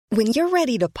When you're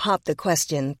ready to pop the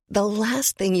question, the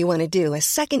last thing you want to do is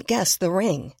second-guess the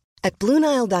ring. At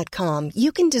BlueNile.com,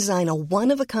 you can design a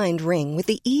one-of-a-kind ring with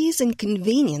the ease and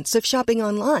convenience of shopping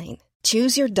online.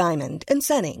 Choose your diamond and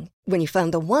setting. When you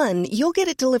find the one, you'll get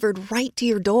it delivered right to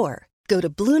your door. Go to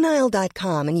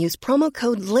BlueNile.com and use promo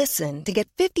code LISTEN to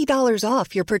get $50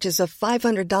 off your purchase of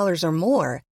 $500 or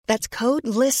more. That's code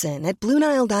LISTEN at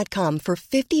BlueNile.com for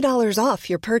 $50 off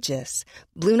your purchase.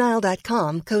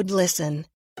 BlueNile.com, code LISTEN.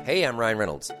 Hey, I'm Ryan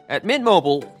Reynolds. At Mint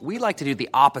Mobile, we like to do the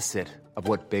opposite of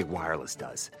what Big Wireless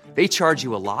does. They charge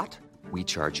you a lot, we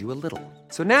charge you a little.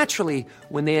 So naturally,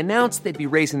 when they announced they'd be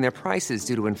raising their prices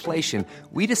due to inflation,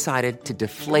 we decided to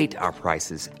deflate our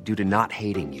prices due to not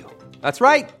hating you. That's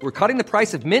right. We're cutting the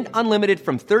price of Mint Unlimited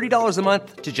from $30 a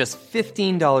month to just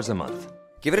 $15 a month.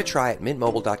 Give it a try at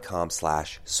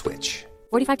mintmobile.com/switch.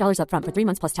 $45 up front for 3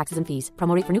 months plus taxes and fees.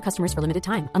 Promo rate for new customers for limited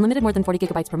time. Unlimited more than 40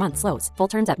 gigabytes per month. Slows full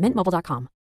terms at mintmobile.com.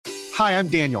 Hi, I'm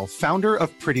Daniel, founder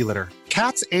of Pretty Litter.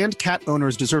 Cats and cat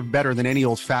owners deserve better than any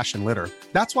old-fashioned litter.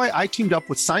 That's why I teamed up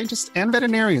with scientists and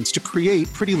veterinarians to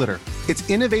create Pretty Litter. Its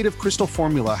innovative crystal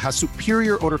formula has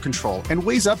superior odor control and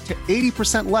weighs up to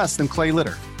 80% less than clay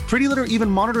litter. Pretty Litter even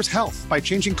monitors health by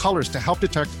changing colors to help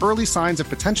detect early signs of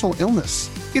potential illness.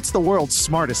 It's the world's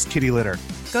smartest kitty litter.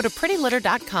 Go to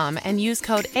prettylitter.com and use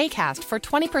code ACAST for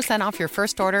 20% off your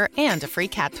first order and a free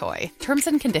cat toy. Terms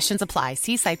and conditions apply.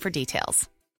 See site for details.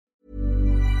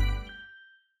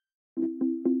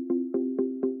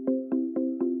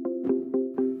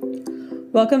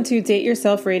 Welcome to Date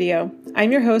Yourself Radio.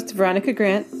 I'm your host, Veronica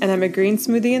Grant, and I'm a green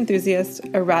smoothie enthusiast,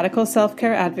 a radical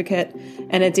self-care advocate,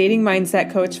 and a dating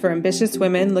mindset coach for ambitious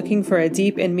women looking for a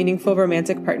deep and meaningful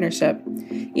romantic partnership.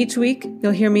 Each week,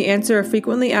 you'll hear me answer a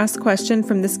frequently asked question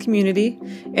from this community,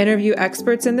 interview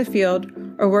experts in the field,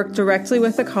 or work directly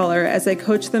with a caller as I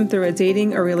coach them through a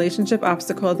dating or relationship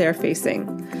obstacle they're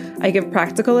facing. I give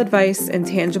practical advice and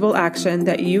tangible action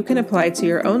that you can apply to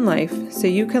your own life so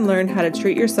you can learn how to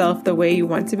treat yourself the way you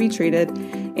want to be treated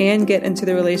and get into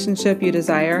the relationship you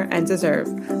desire and deserve.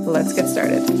 Let's get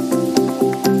started.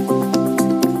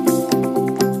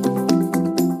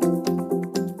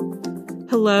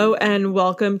 Hello and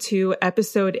welcome to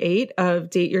episode 8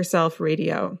 of Date Yourself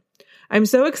Radio. I'm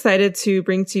so excited to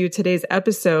bring to you today's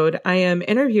episode. I am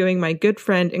interviewing my good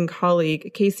friend and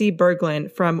colleague, Casey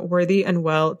Berglund from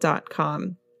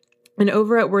worthyandwell.com. And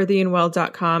over at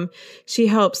worthyandwell.com, she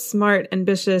helps smart,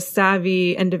 ambitious,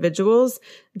 savvy individuals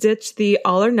ditch the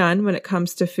all or none when it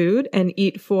comes to food and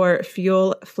eat for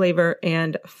fuel, flavor,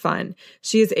 and fun.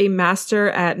 She is a master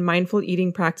at mindful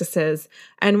eating practices.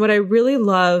 And what I really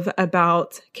love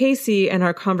about Casey and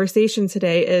our conversation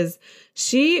today is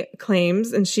she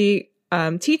claims and she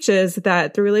teaches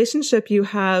that the relationship you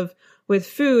have with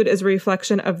food is a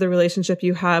reflection of the relationship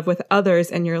you have with others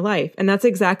in your life. And that's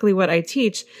exactly what I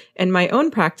teach in my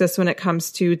own practice when it comes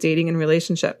to dating and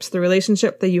relationships. The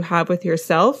relationship that you have with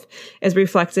yourself is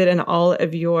reflected in all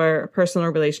of your personal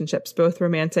relationships, both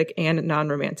romantic and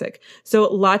non-romantic.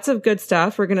 So lots of good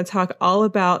stuff. We're going to talk all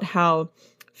about how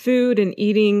food and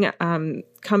eating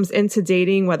comes into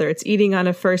dating, whether it's eating on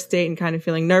a first date and kind of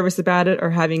feeling nervous about it,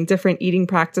 or having different eating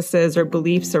practices or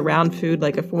beliefs around food,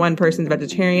 like if one person's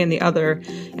vegetarian, the other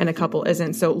and a couple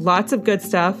isn't. So lots of good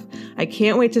stuff. I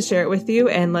can't wait to share it with you,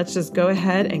 and let's just go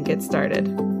ahead and get started.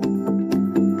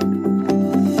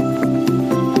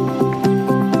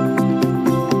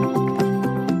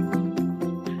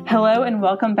 Hello and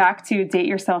welcome back to Date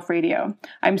Yourself Radio.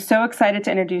 I'm so excited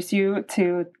to introduce you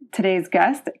to today's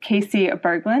guest, Casey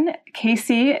Berglund.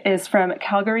 Casey is from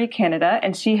Calgary, Canada,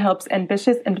 and she helps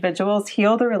ambitious individuals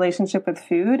heal their relationship with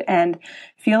food and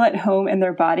feel at home in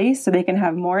their body so they can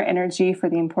have more energy for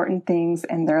the important things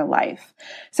in their life.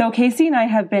 So Casey and I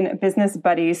have been business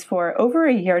buddies for over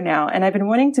a year now, and I've been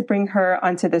wanting to bring her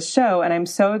onto the show, and I'm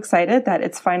so excited that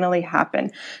it's finally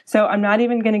happened. So I'm not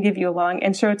even going to give you a long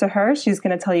intro to her. She's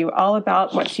going to tell you all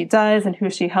about what she does and who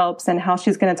she helps and how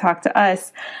she's going to talk to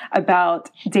us about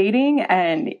dating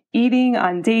and eating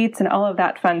on dates and all of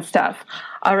that fun stuff.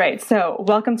 All right. So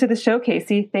welcome to the show,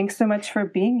 Casey. Thanks so much for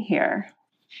being here.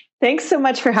 Thanks so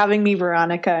much for having me,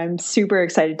 Veronica. I'm super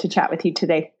excited to chat with you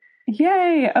today.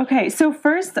 Yay. Okay. So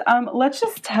first, let's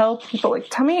just tell people,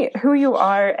 tell me who you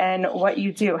are and what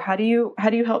you do. How do you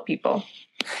help people?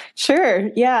 Sure.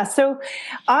 Yeah. So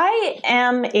I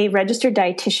am a registered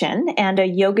dietitian and a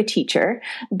yoga teacher.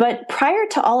 But prior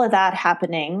to all of that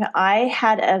happening, I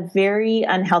had a very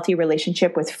unhealthy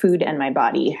relationship with food and my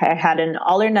body. I had an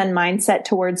all or none mindset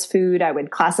towards food. I would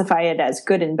classify it as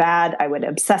good and bad. I would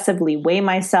obsessively weigh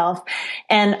myself.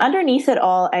 And underneath it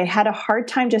all, I had a hard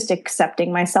time just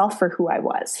accepting myself for who I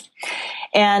was.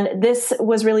 And this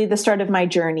was really the start of my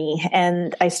journey.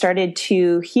 And I started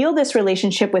to heal this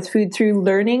relationship with food through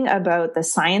learning about the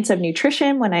science of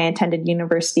nutrition when I attended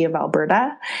University of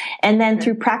Alberta. And then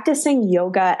through practicing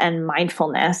yoga and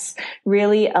mindfulness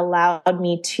really allowed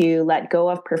me to let go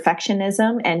of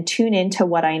perfectionism and tune into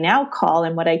what I now call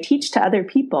and what I teach to other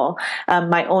people,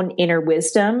 my own inner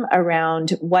wisdom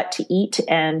around what to eat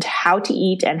and how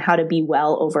to be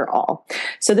well overall.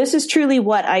 So this is truly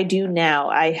what I do now.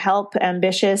 I help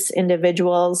ambitious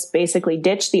individuals basically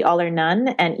ditch the all or none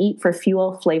and eat for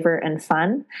fuel, flavor, and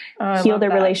fun. Heal their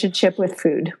relationship with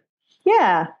food.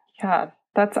 Yeah. Yeah,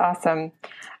 that's awesome.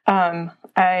 I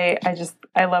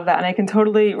love that. And I can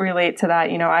totally relate to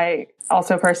that. You know, I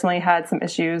also personally had some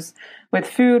issues with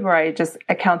food where I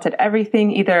counted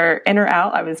everything either in or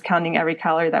out. I was counting every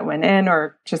calorie that went in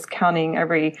or just counting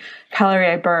every calorie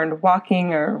I burned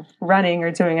walking or running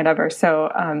or doing whatever. So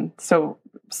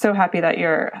happy that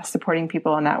you're supporting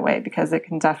people in that way, because it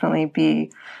can definitely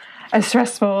be a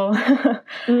stressful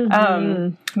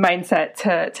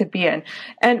mindset to be in.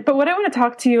 But what I want to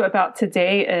talk to you about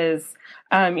today is,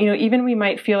 even we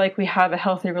might feel like we have a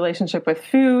healthy relationship with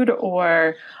food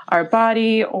or our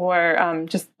body or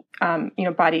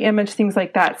body image, things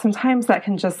like that. Sometimes that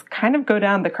can just kind of go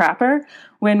down the crapper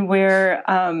when we're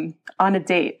on a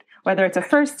date, whether it's a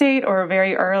first date or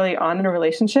very early on in a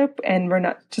relationship, and we're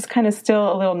not just kind of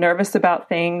still a little nervous about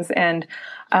things. And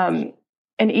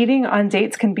eating on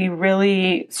dates can be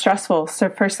really stressful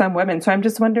for some women. So I'm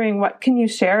just wondering, what can you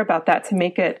share about that to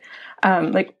make it,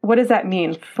 what does that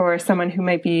mean for someone who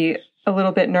might be a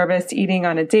little bit nervous eating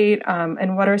on a date?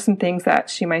 And what are some things that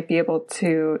she might be able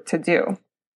to do?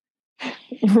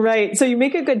 Right. So you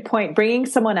make a good point. Bringing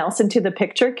someone else into the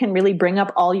picture can really bring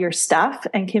up all your stuff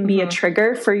and can be a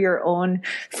trigger for your own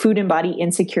food and body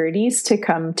insecurities to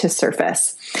come to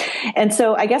surface. And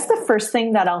so I guess the first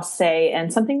thing that I'll say,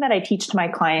 and something that I teach to my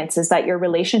clients, is that your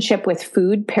relationship with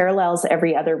food parallels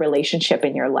every other relationship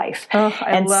in your life. Oh,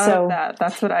 I love that.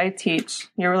 That's what I teach.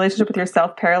 Your relationship with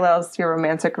yourself parallels your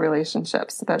romantic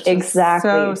relationships. So that's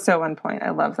exactly so on point.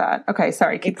 I love that. Okay.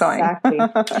 Sorry. Keep going.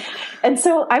 And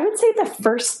so I would say the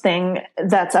first thing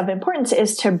that's of importance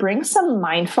is to bring some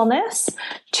mindfulness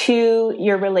to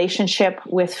your relationship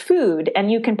with food.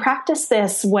 And you can practice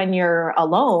this when you're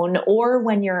alone or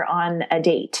when you're on a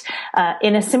date.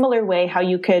 In a similar way, how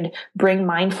you could bring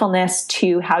mindfulness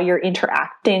to how you're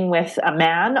interacting with a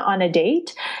man on a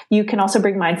date, you can also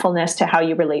bring mindfulness to how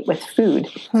you relate with food.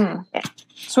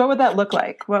 So what would that look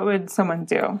like? What would someone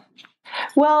do?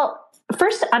 Well,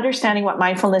 first, understanding what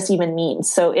mindfulness even means.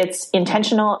 So it's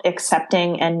intentional,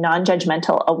 accepting, and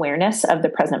non-judgmental awareness of the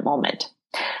present moment.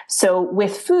 So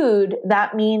with food,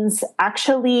 that means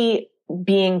actually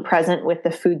being present with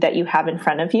the food that you have in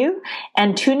front of you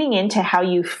and tuning into how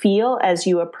you feel as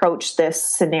you approach this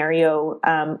scenario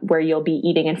where you'll be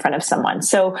eating in front of someone.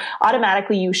 So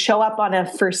automatically you show up on a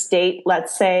first date,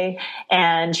 let's say,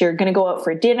 and you're going to go out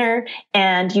for dinner,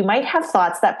 and you might have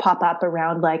thoughts that pop up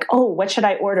around like, oh, what should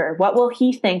I order? What will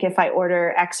he think if I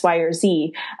order X, Y, or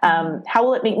Z? How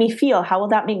will it make me feel? How will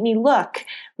that make me look?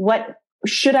 What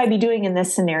should I be doing in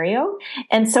this scenario?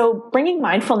 And so bringing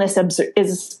mindfulness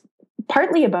is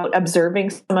partly about observing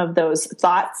some of those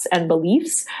thoughts and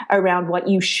beliefs around what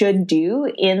you should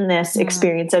do in this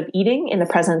experience of eating in the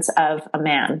presence of a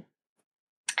man.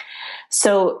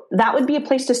 So that would be a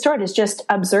place to start, is just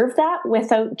observe that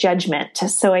without judgment.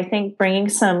 So I think bringing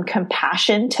some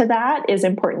compassion to that is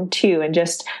important too. And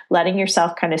just letting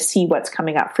yourself kind of see what's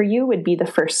coming up for you would be the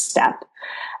first step.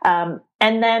 And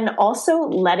then also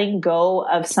letting go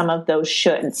of some of those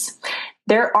shoulds.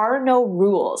 There are no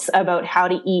rules about how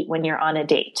to eat when you're on a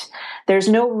date. There's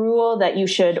no rule that you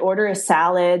should order a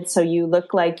salad so you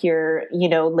look like you're,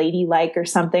 ladylike or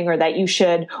something, or that you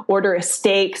should order a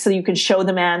steak so you can show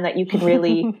the man that you can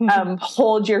really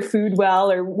hold your food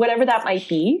well, or whatever that might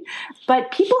be.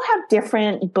 But people have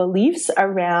different beliefs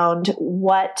around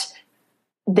what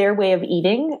their way of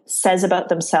eating says about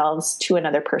themselves to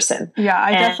another person. Yeah,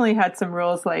 I definitely had some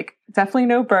rules, like definitely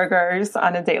no burgers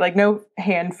on a date, like no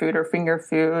hand food or finger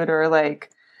food, or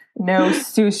like no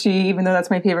sushi, even though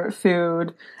that's my favorite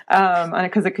food.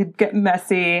 because it could get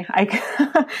messy.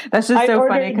 That's just so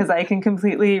funny because I can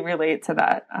completely relate to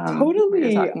that.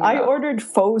 Totally. I ordered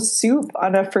faux soup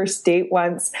on a first date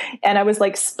once, and I was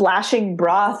like splashing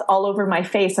broth all over my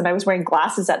face, and I was wearing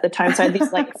glasses at the time, so I had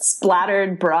these like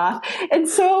splattered broth. And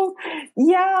so,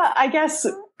 yeah, I guess,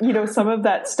 you know, some of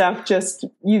that stuff just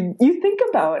you think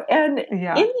about. And in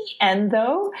the end,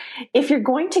 though, if you're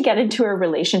going to get into a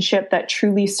relationship that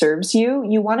truly serves you,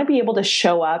 you want to be able to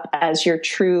show up as your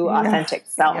true, authentic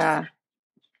self. Yeah.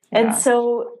 And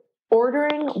so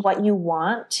ordering what you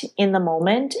want in the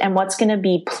moment and what's going to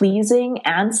be pleasing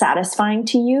and satisfying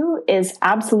to you is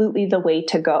absolutely the way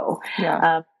to go.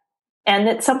 Yeah. And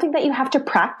it's something that you have to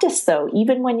practice, though,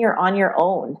 even when you're on your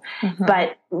own. Mm-hmm.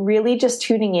 But really just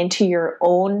tuning into your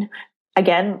own,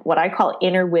 again, what I call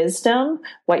inner wisdom,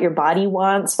 what your body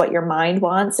wants, what your mind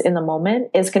wants in the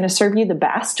moment is going to serve you the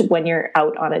best when you're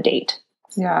out on a date.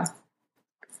 Yeah.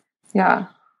 Yeah.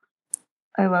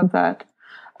 I love that.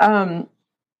 And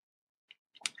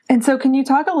so can you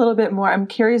talk a little bit more? I'm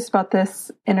curious about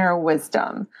this inner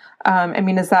wisdom. I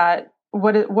mean,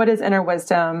 what is inner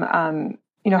wisdom?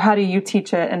 You know, how do you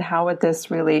teach it, and how would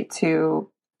this relate to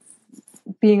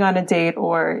being on a date,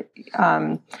 or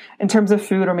in terms of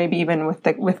food, or maybe even with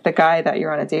the guy that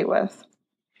you're on a date with?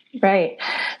 Right.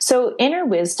 So inner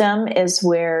wisdom is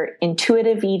where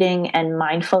intuitive eating and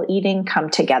mindful eating come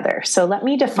together. So let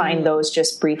me define those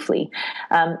just briefly.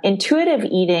 Intuitive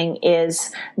eating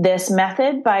is this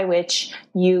method by which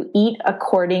you eat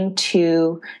according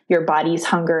to your body's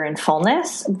hunger and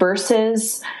fullness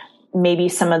versus maybe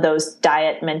some of those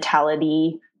diet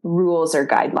mentality rules or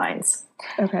guidelines.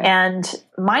 Okay. And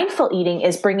mindful eating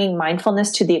is bringing mindfulness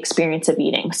to the experience of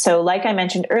eating. So like I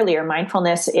mentioned earlier,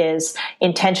 mindfulness is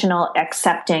intentional,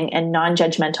 accepting, and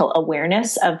non-judgmental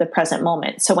awareness of the present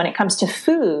moment. So when it comes to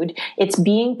food, it's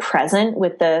being present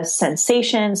with the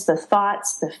sensations, the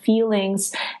thoughts, the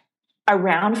feelings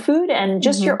around food, and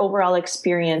just your overall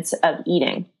experience of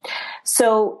eating.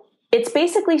 So it's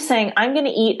basically saying, I'm going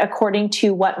to eat according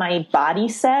to what my body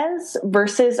says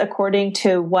versus according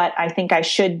to what I think I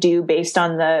should do based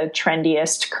on the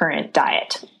trendiest current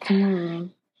diet.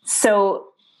 So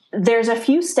there's a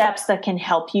few steps that can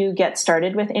help you get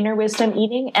started with inner wisdom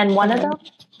eating. And one of them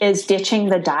is ditching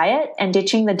the diet and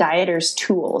ditching the dieter's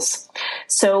tools.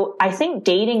 So I think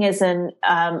dating is an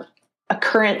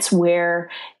occurrence where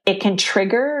it can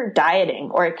trigger dieting,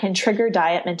 or it can trigger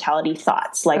diet mentality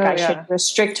thoughts. Like I should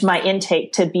restrict my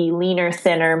intake to be leaner,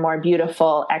 thinner, more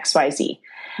beautiful, XYZ.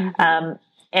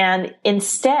 And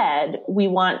instead, we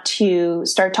want to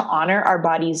start to honor our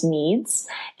body's needs.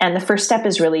 And the first step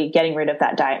is really getting rid of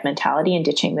that diet mentality and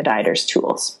ditching the dieter's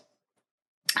tools.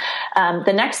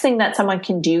 The next thing that someone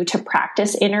can do to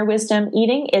practice inner wisdom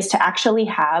eating is to actually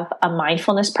have a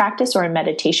mindfulness practice or a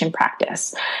meditation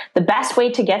practice. The best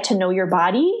way to get to know your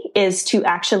body is to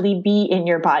actually be in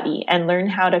your body and learn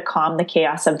how to calm the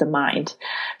chaos of the mind.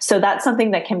 So that's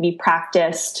something that can be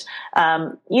practiced,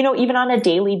 even on a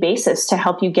daily basis to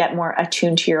help you get more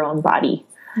attuned to your own body.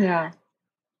 Yeah.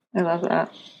 I love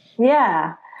that.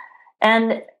 Yeah.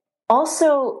 And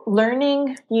also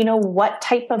learning, what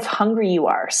type of hunger you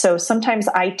are. So sometimes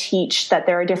I teach that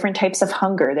there are different types of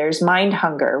hunger. There's mind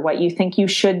hunger, what you think you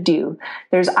should do.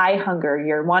 There's eye hunger.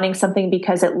 You're wanting something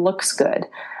because it looks good.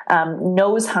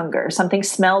 Nose hunger, something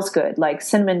smells good, like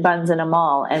cinnamon buns in a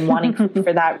mall and wanting food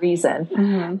for that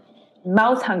reason.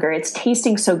 Mouth hunger, it's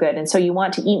tasting so good. And so you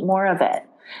want to eat more of it.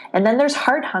 And then there's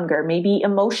heart hunger, maybe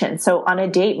emotion. So on a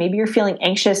date, maybe you're feeling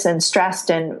anxious and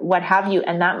stressed and what have you,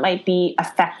 and that might be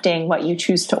affecting what you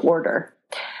choose to order.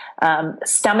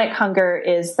 Stomach hunger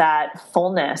is that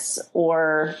fullness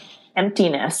or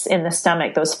emptiness in the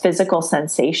stomach, those physical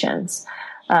sensations.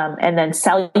 And then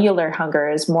cellular hunger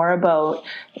is more about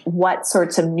what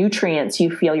sorts of nutrients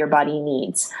you feel your body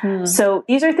needs. So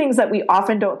these are things that we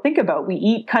often don't think about. We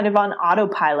eat kind of on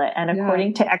autopilot and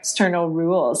according to external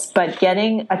rules, but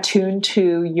getting attuned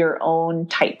to your own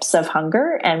types of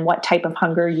hunger and what type of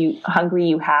hunger you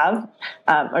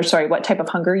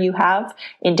have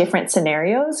in different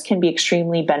scenarios can be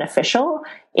extremely beneficial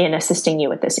in assisting you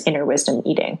with this inner wisdom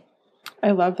eating.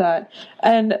 I love that.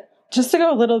 And just to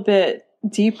go a little bit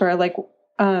deeper,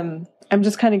 I'm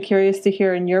just kind of curious to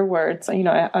hear in your words, I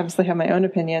obviously have my own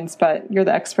opinions, but you're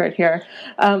the expert here.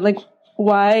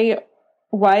 Why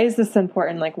is this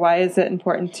important? Why is it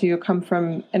important to come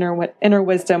from inner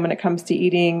wisdom when it comes to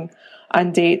eating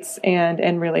on dates and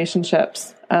in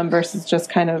relationships, versus just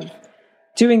kind of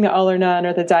doing the all or none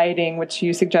or the dieting, which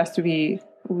you suggest we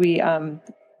ditch?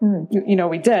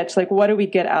 What do we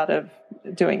get out of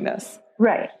doing this?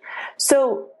 Right.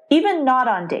 So even not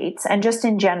on dates and just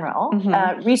in general,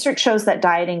 research shows that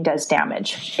dieting does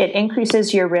damage. It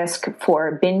increases your risk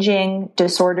for binging,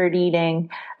 disordered eating,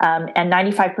 and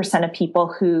 95% of people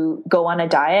who go on a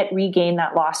diet regain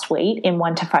that lost weight in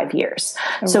 1 to 5 years.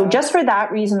 So just for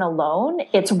that reason alone,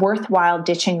 it's worthwhile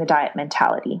ditching the diet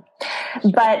mentality.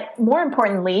 But more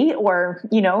importantly, or,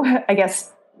 I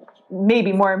guess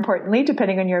maybe more importantly,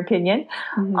 depending on your opinion,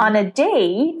 on a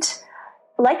date,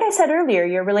 like I said earlier,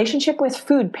 your relationship with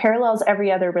food parallels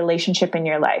every other relationship in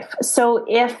your life. So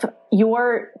if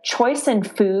your choice in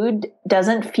food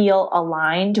doesn't feel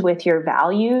aligned with your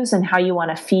values and how you want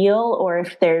to feel, or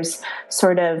if there's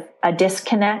sort of a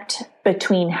disconnect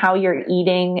between how you're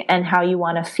eating and how you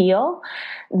want to feel,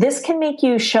 this can make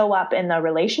you show up in the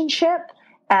relationship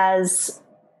as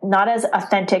not as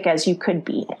authentic as you could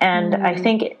be. And I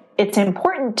think it's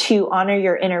important to honor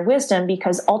your inner wisdom,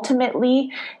 because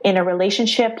ultimately in a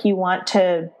relationship, you want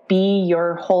to be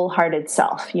your wholehearted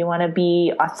self. You want to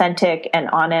be authentic and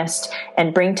honest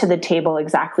and bring to the table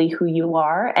exactly who you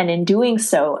are. And in doing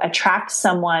so, attract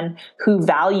someone who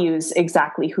values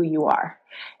exactly who you are.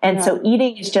 And so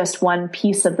eating is just one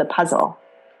piece of the puzzle,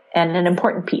 and an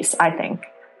important piece, I think.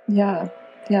 Yeah,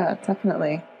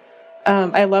 definitely.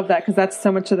 I love that, because that's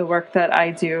so much of the work that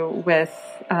I do with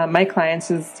my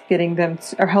clients, is getting them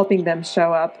or helping them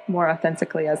show up more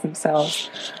authentically as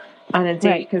themselves on a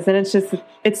date. Because then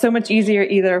it's so much easier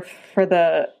either for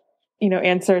the,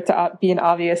 answer to be an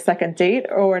obvious second date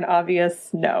or an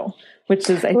obvious no, which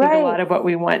is, I think, a lot of what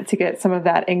we want to get some of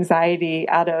that anxiety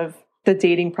out of the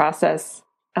dating process,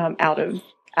 out of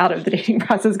the dating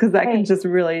process, because that can just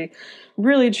really,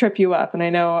 really trip you up. And I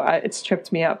know it's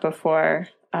tripped me up before.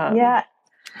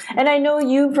 And I know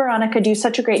you, Veronica, do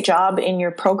such a great job in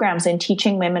your programs in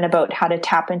teaching women about how to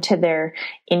tap into their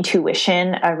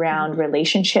intuition around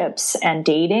relationships and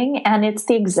dating. And it's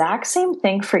the exact same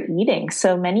thing for eating.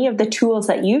 So many of the tools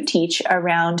that you teach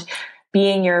around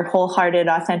being your wholehearted,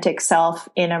 authentic self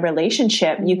in a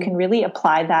relationship, you can really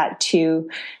apply that to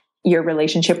your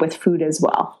relationship with food as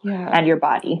well, and your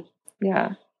body.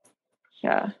 Yeah.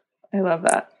 I love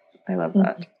that.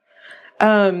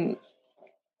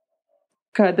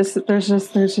 God, there's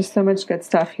just so much good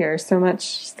stuff here. So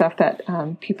much stuff that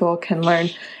people can learn.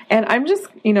 And I'm just,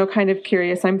 kind of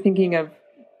curious. I'm thinking of,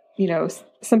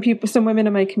 some women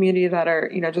in my community that are,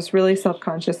 just really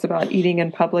self-conscious about eating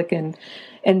in public and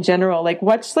in general. Like,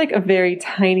 what's like a very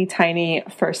tiny, tiny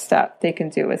first step they can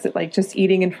do? Is it like just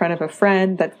eating in front of a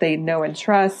friend that they know and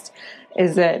trust?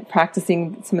 Is it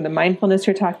practicing some of the mindfulness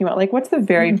you're talking about? Like, what's the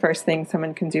very first thing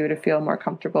someone can do to feel more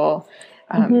comfortable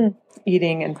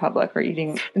eating in public, or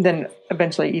eating, and then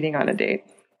eventually eating on a date?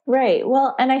 Right.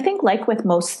 Well, and I think, like with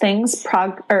most things,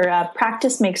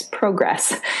 practice makes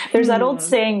progress. There's that old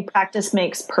saying, practice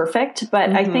makes perfect. But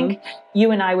I think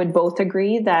you and I would both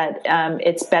agree that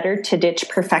it's better to ditch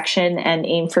perfection and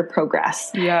aim for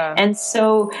progress. Yeah. And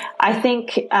so I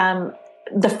think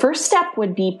the first step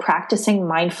would be practicing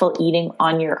mindful eating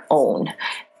on your own.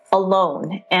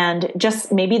 Alone. And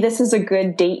just maybe this is a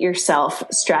good date yourself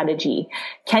strategy.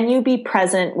 Can you be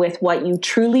present with what you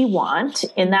truly want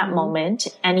in that moment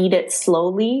and eat it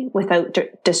slowly without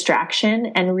distraction,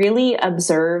 and really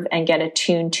observe and get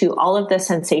attuned to all of the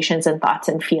sensations and thoughts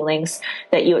and feelings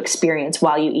that you experience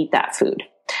while you eat that food?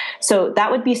 So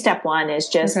that would be step one, is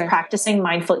just practicing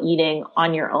mindful eating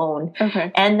on your own.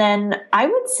 And then I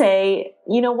would say,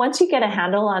 once you get a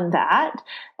handle on that,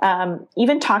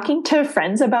 even talking to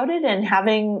friends about it and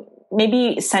having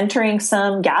maybe centering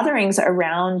some gatherings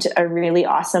around a really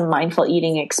awesome mindful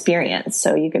eating experience.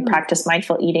 So you could practice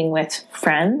mindful eating with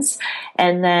friends,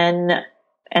 and then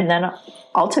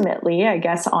ultimately, I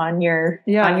guess, on your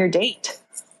date.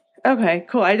 Okay,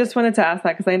 cool. I just wanted to ask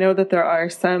that, because I know that there are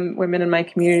some women in my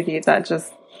community that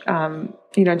just,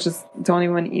 just don't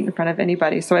even want to eat in front of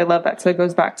anybody. So I love that. So it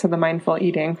goes back to the mindful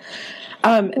eating.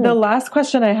 The last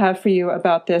question I have for you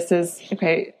about this is,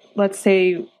 okay, let's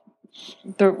say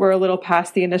we're a little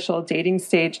past the initial dating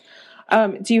stage.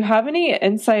 Do you have any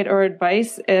insight or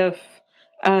advice if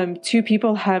two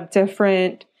people have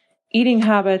different eating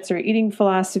habits or eating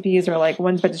philosophies, or like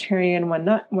one's vegetarian,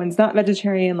 one's not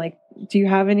vegetarian? Like, do you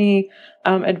have any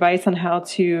advice on how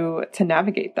to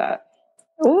navigate that?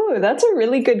 Oh, that's a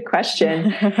really good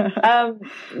question.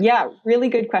 Really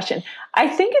good question. I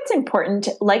think it's important,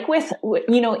 like with,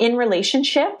 in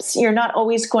relationships, you're not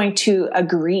always going to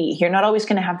agree. You're not always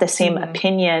going to have the same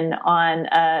opinion on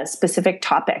a specific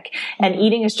topic. And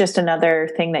eating is just another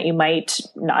thing that you might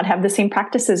not have the same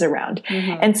practices around.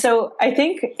 And so I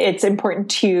think it's important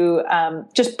to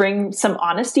just bring some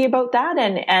honesty about that,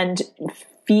 and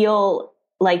feel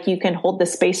like you can hold the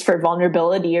space for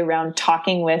vulnerability around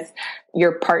talking with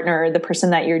your partner, the person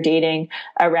that you're dating,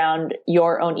 around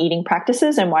your own eating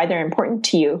practices and why they're important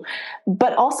to you.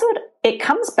 But also it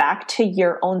comes back to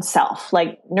your own self,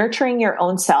 like nurturing your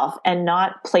own self and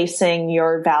not placing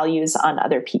your values on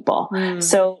other people.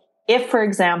 So if, for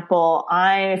example,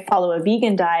 I follow a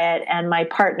vegan diet and my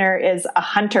partner is a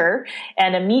hunter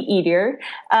and a meat eater,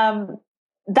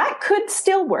 that could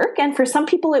still work. And for some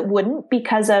people it wouldn't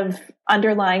because of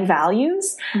underlying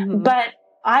values. But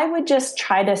I would just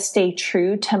try to stay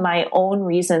true to my own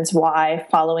reasons why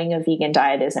following a vegan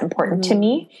diet is important to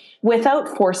me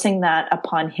without forcing that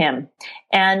upon him.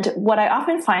 And what I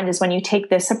often find is when you take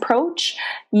this approach,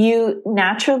 you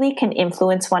naturally can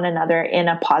influence one another in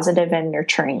a positive and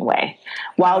nurturing way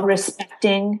while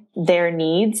respecting their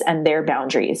needs and their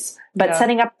boundaries, but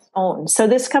setting up your own. So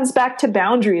this comes back to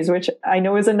boundaries, which I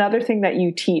know is another thing that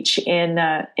you teach in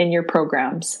your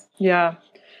programs. Yeah.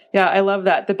 Yeah. I love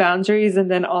that. The boundaries.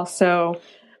 And then also,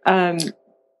 something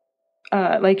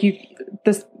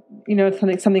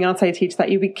else I teach that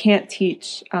we can't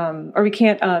teach, or we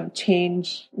can't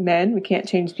change men. We can't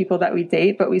change people that we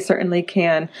date, but we certainly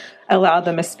can allow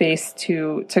them a space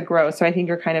to grow. So I think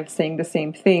you're kind of saying the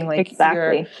same thing. Like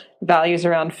your values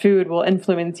around food will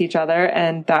influence each other,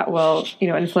 and that will,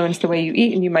 influence the way you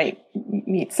eat. And you might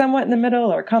meet somewhat in the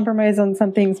middle or compromise on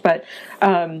some things, but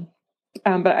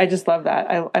I just love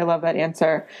that. I love that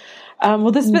answer.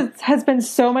 Well, this has been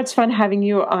so much fun having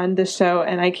you on the show,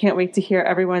 and I can't wait to hear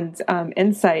everyone's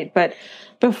insight. But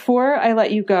before I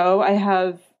let you go, I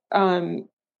have 2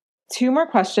 more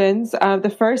questions.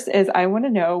 The first is, I want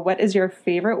to know, what is your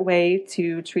favorite way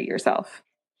to treat yourself?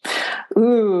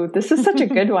 Ooh, this is such a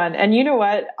good one. And you know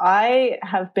what? I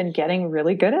have been getting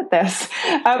really good at this.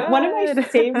 One of my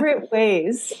favorite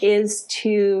ways is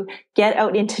to get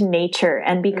out into nature.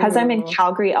 And because I'm in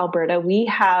Calgary, Alberta, we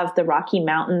have the Rocky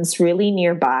Mountains really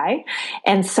nearby.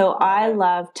 And so I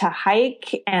love to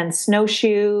hike and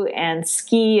snowshoe and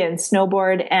ski and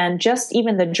snowboard. And just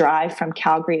even the drive from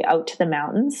Calgary out to the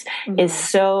mountains is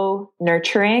so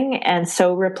nurturing and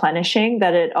so replenishing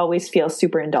that it always feels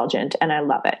super indulgent. And I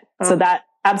love it. So that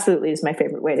absolutely is my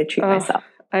favorite way to treat myself.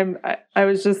 I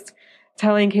was just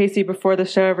telling Casey before the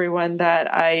show, everyone,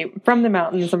 that I'm from the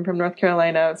mountains. I'm from North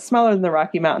Carolina, smaller than the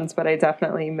Rocky Mountains, but I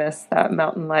definitely miss that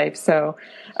mountain life. So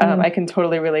I can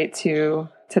totally relate to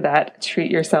that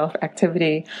treat yourself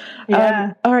activity.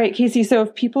 Yeah. All right, Casey. So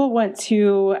if people want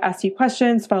to ask you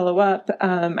questions, follow up,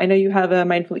 I know you have a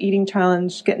mindful eating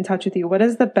challenge, get in touch with you. What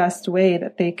is the best way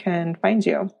that they can find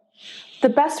you? The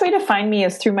best way to find me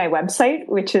is through my website,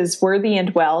 which is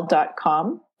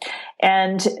worthyandwell.com.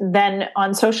 And then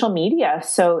on social media.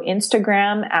 So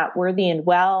Instagram at Worthy and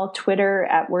Well, Twitter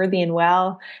at Worthy and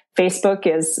Well, Facebook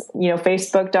is,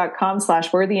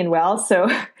 facebook.com/Worthy and Well. So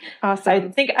awesome. I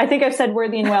think I've said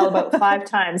Worthy and Well about 5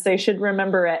 times. So I should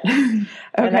remember it. Okay.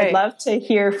 And I'd love to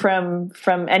hear from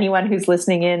anyone who's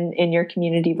listening in your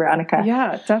community, Veronica.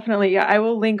 Yeah, definitely. Yeah. I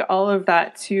will link all of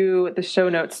that to the show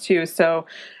notes too. So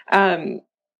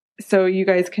you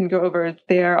guys can go over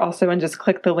there also and just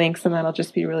click the links, and that'll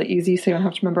just be really easy. So you don't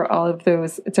have to remember all of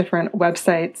those different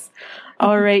websites.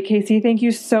 All right, Casey, thank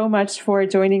you so much for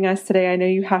joining us today. I know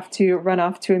you have to run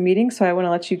off to a meeting, so I want to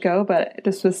let you go, but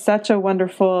this was such a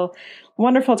wonderful,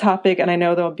 wonderful topic. And I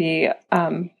know there'll be,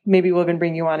 maybe we'll even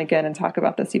bring you on again and talk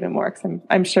about this even more, because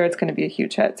I'm sure it's going to be a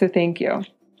huge hit. So thank you.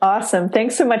 Awesome.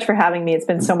 Thanks so much for having me. It's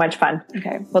been so much fun.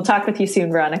 Okay. We'll talk with you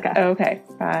soon, Veronica. Okay.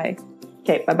 Bye.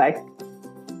 Okay. Bye-bye.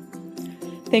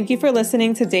 Thank you for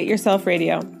listening to Date Yourself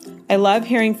Radio. I love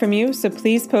hearing from you, so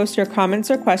please post your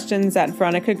comments or questions at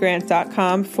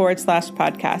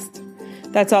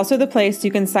veronicagrant.com/podcast. That's also the place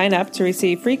you can sign up to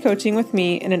receive free coaching with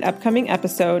me in an upcoming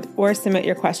episode or submit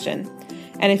your question.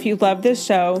 And if you love this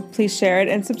show, please share it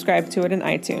and subscribe to it in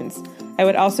iTunes. I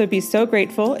would also be so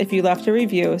grateful if you left a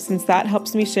review, since that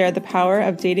helps me share the power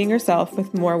of dating yourself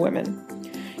with more women.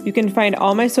 You can find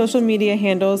all my social media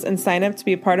handles and sign up to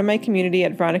be a part of my community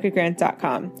at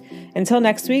veronicagrant.com. Until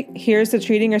next week, here's to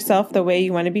treating yourself the way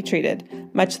you want to be treated.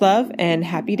 Much love and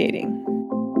happy dating.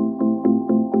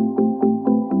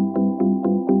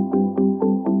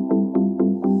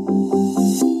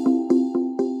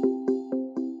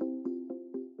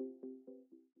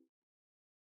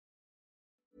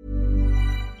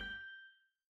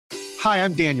 Hi,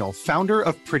 I'm Daniel, founder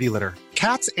of Pretty Litter.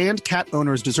 Cats and cat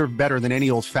owners deserve better than any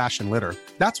old-fashioned litter.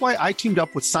 That's why I teamed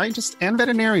up with scientists and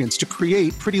veterinarians to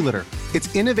create Pretty Litter.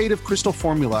 Its innovative crystal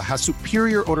formula has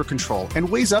superior odor control and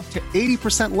weighs up to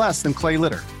 80% less than clay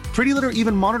litter. Pretty Litter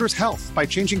even monitors health by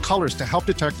changing colors to help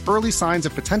detect early signs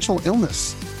of potential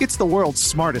illness. It's the world's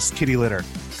smartest kitty litter.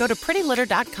 Go to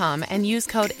prettylitter.com and use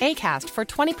code ACAST for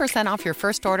 20% off your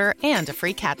first order and a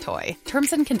free cat toy.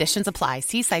 Terms and conditions apply.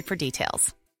 See site for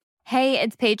details. Hey,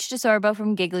 it's Paige DeSorbo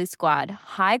from Giggly Squad.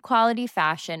 High quality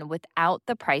fashion without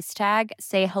the price tag.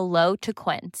 Say hello to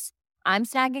Quince. I'm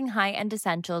snagging high-end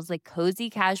essentials like cozy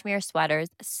cashmere sweaters,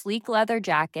 sleek leather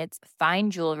jackets,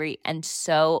 fine jewelry, and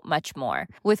so much more.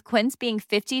 With Quince being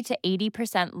 50 to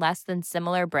 80% less than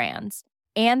similar brands.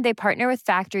 And they partner with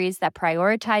factories that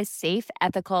prioritize safe,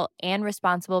 ethical, and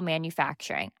responsible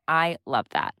manufacturing. I love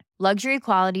that. Luxury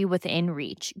quality within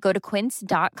reach. Go to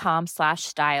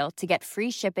quince.com/style to get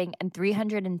free shipping and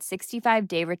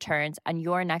 365-day returns on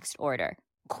your next order.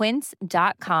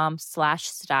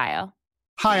 Quince.com/style.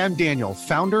 Hi, I'm Daniel,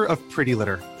 founder of Pretty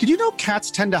Litter. Did you know cats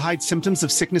tend to hide symptoms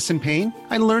of sickness and pain?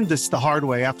 I learned this the hard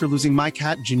way after losing my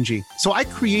cat, Gingy. So I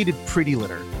created Pretty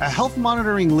Litter, a health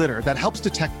monitoring litter that helps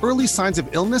detect early signs of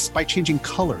illness by changing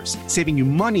colors, saving you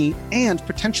money and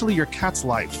potentially your cat's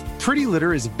life. Pretty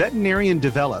Litter is veterinarian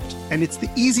developed, and it's the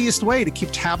easiest way to keep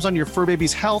tabs on your fur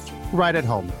baby's health right at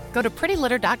home. Go to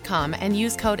prettylitter.com and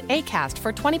use code ACAST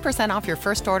for 20% off your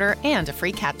first order and a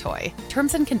free cat toy.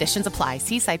 Terms and conditions apply.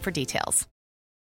 See site for details.